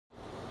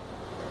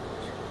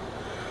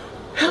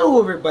Hello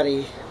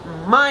everybody,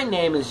 my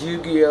name is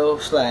Yu-Gi-Oh!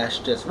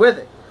 / Just With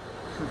It.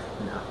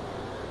 No.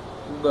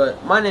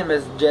 But my name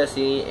is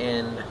Jesse,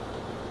 and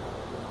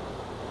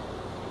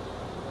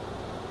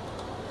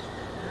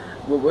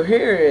what we're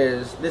here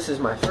is, this is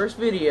my first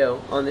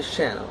video on this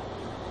channel,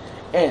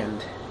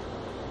 and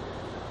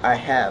I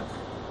have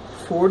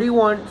 40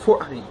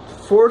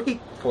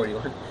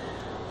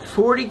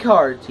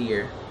 cards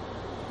here,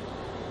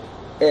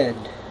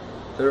 and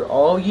they're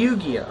all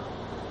Yu-Gi-Oh!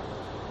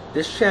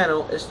 This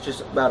channel is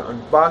just about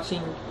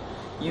unboxing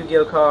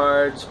Yu-Gi-Oh!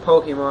 Cards,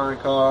 Pokemon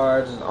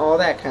cards, and all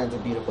that kinds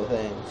of beautiful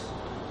things.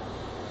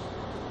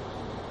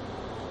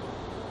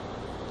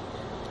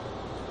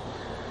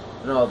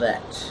 And all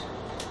that.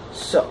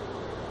 So,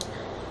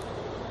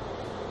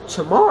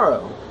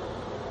 tomorrow,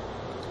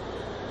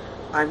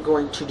 I'm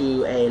going to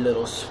do a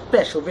little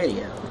special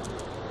video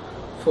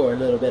for a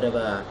little bit of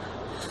a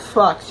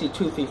Foxy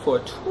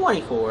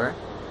 23424,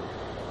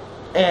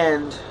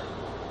 and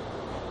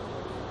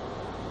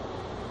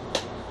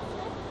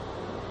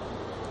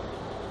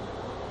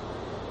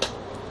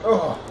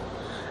oh,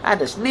 I had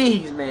to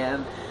sneeze,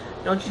 man.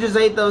 Don't you just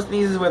hate those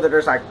sneezes where they're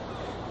just like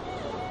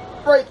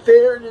right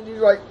there, and then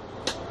you're like,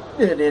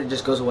 and then it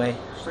just goes away.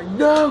 It's like,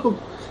 no,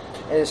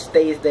 and it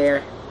stays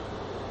there.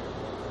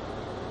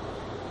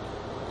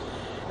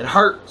 It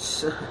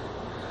hurts.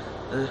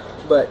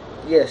 But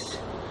yes,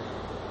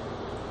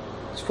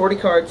 it's 40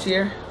 cards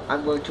here.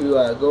 I'm going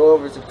to go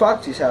over to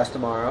Foxy's house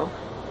tomorrow.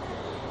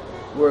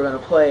 We're gonna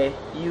play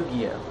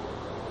Yu-Gi-Oh!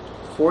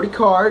 40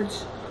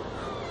 cards.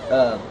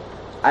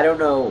 I don't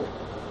know.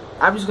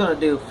 I'm just gonna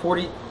do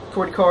 40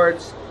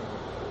 cards,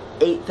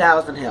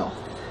 8,000 health.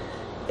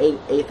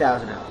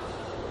 8,000 health.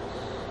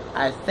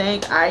 I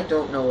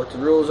don't know what the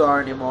rules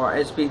are anymore.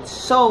 It's been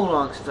so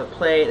long since I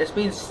played.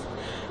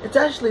 It's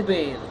actually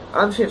been,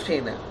 I'm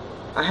 15 now.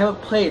 I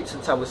haven't played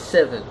since I was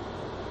 7.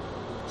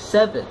 It's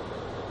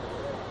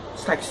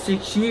like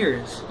 6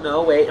 years.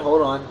 No, wait,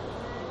 hold on.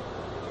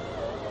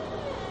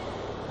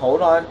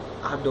 Hold on.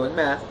 I'm doing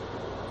math.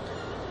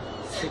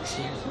 6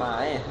 years,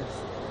 my ass.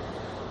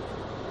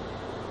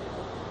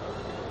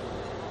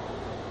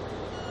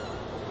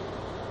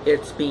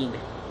 It's been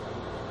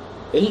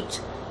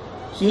 8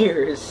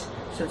 years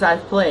since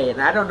I've played,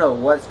 and I don't know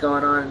what's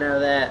going on and all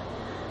that.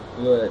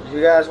 But if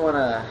you guys want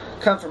to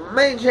come from my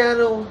main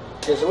channel,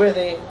 Just With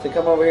It, to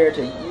come over here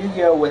to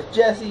Yu-Gi-Oh! With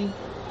Jesse,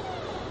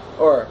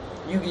 or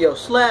Yu-Gi-Oh!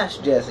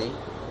 / Jesse,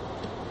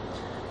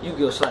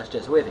 Yu-Gi-Oh! /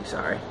 Just With It,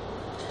 sorry.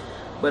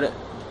 But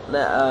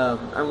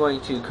I'm going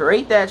to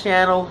create that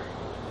channel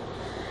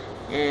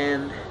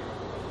and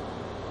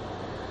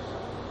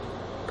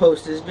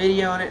post this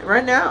video on it.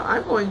 Right now,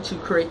 I'm going to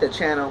create the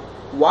channel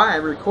while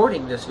I'm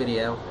recording this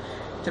video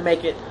to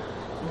make it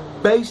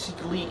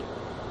basically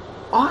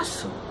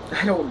awesome.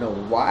 I don't know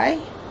why,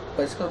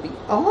 but it's going to be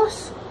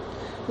awesome.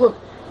 Look,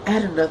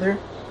 add another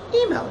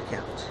email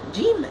account.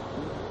 Gmail.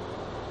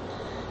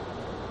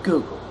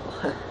 Google.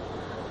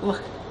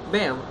 Look,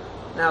 bam.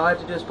 Now all I have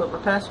to do is put my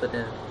password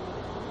in.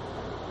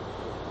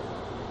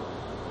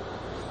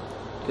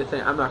 Good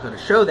thing I'm not going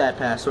to show that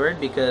password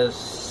because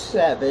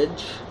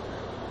savage.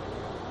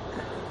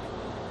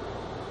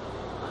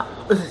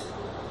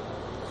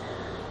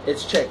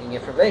 It's checking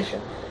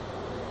information.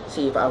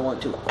 See if I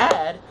want to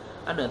add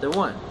another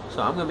one.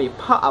 So I'm gonna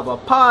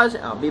pause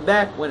and I'll be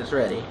back when it's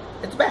ready.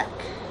 It's back.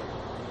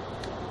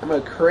 I'm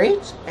gonna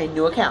create a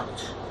new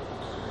account.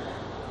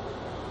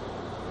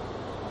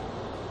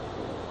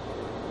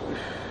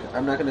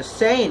 I'm not gonna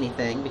say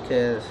anything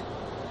because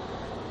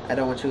I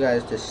don't want you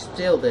guys to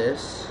steal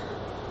this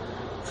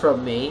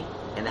from me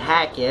and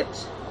hack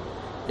it,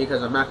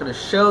 because I'm not gonna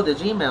show the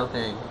Gmail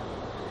thing.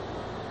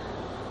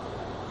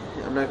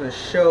 I'm not going to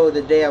show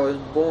the day I was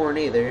born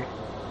either,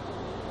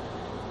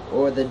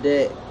 or the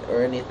day,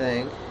 or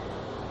anything.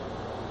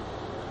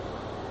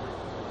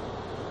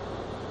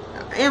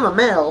 I am a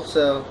male,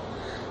 so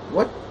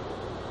what?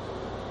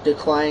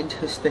 Decline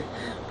to stay.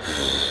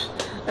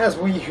 That's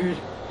weird.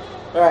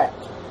 Alright,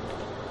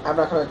 I'm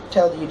not going to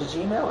tell you the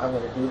Gmail. I'm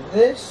going to do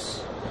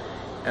this.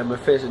 I'm going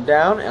to face it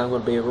down, and I'm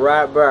going to be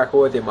right back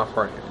with you, my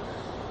friend.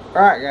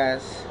 Alright,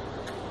 guys,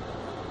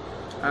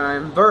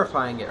 I'm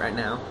verifying it right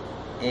now.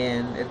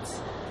 And it's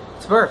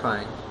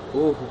verifying.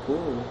 Ooh.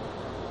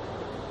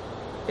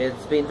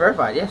 It's being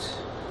verified, yes.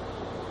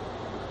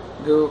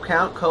 Google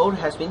account code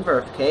has been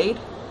verified.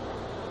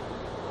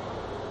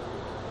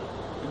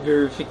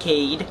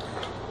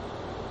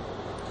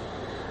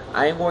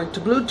 I am going to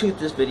Bluetooth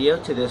this video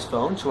to this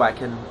phone so I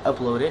can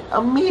upload it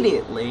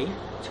immediately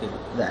to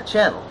that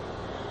channel.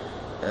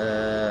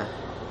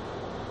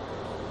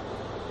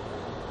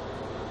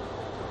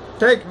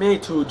 Take me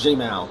to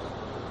Gmail.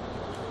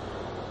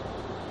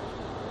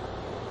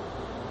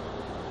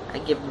 I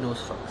give no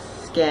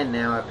fucks. Scan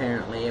now,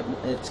 apparently.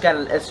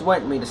 It's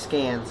wanting me to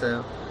scan,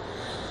 so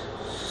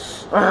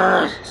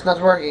it's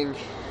not working.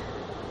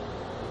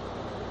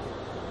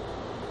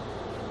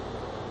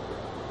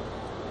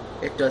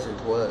 It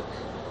doesn't work.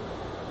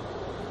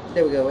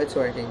 There we go, it's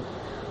working.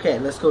 Okay,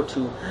 let's go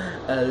to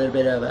a little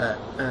bit of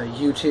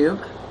YouTube.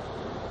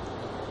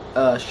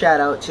 shout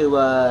out to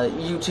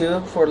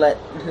YouTube for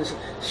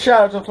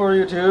shout out for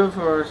YouTube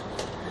for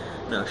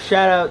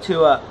shout out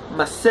to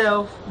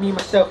myself,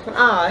 myself, and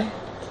I.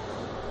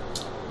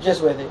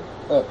 Just with it.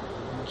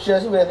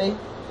 Just with it.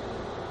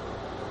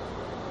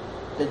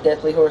 The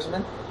Deathly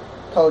Horseman,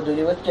 Call of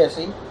Duty with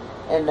Jesse,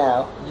 and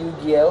now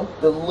Yu-Gi-Oh!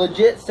 The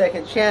legit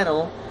second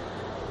channel,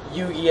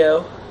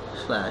 Yu-Gi-Oh!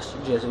 /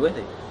 Jesse with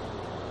it.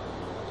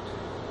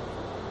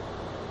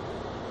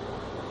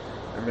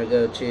 I'm gonna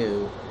go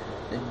to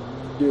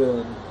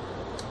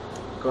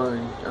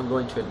I'm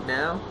going to it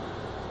now.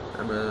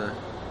 I'm gonna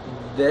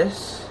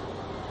this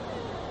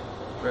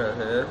right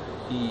here,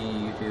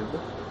 YouTube.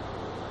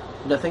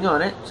 Nothing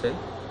on it. See.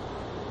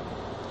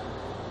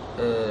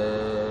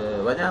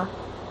 What now?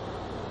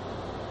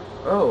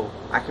 Oh,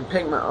 I can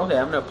pick my. Okay,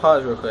 I'm gonna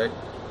pause real quick.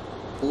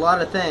 A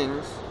lot of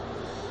things.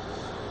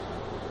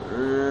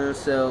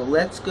 So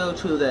let's go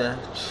to the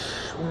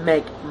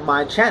make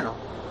my channel.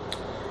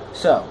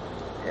 So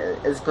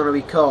it's gonna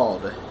be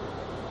called.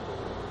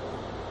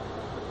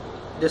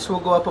 This will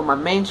go up on my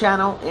main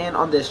channel and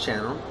on this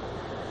channel.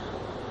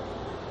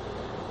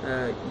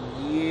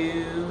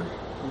 Yu-Gi-Oh.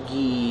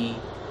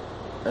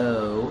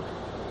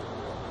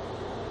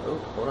 Oh,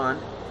 hold on.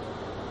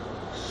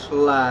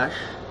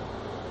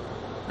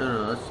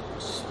 No,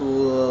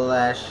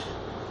 slash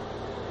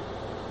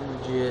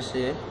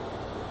Jesse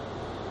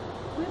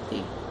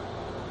Withy.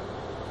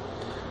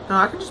 No,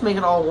 I can just make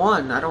it all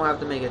one. I don't have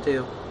to make it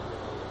two.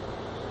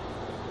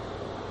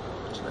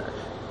 Slash.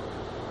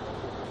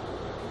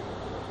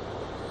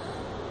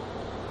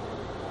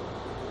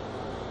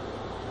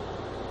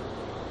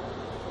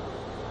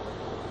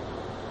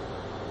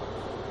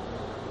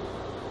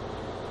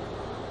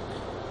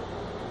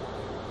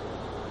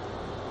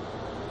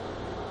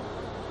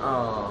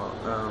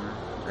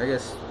 I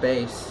guess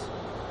space.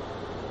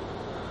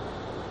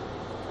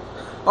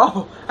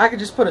 Oh, I could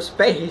just put a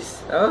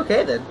space.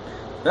 Okay then.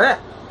 Ah.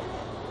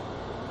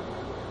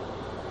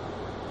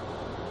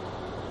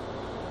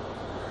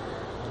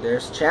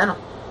 There's the channel.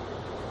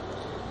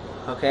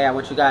 Okay, I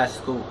want you guys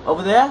to go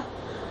over there,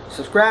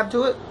 subscribe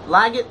to it,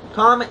 like it,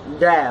 comment, and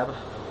dab.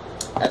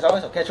 As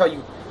always, I'll catch all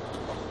you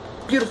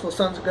beautiful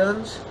sons of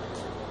guns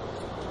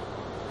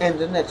in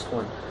the next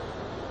one.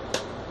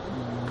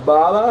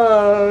 Bye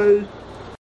bye.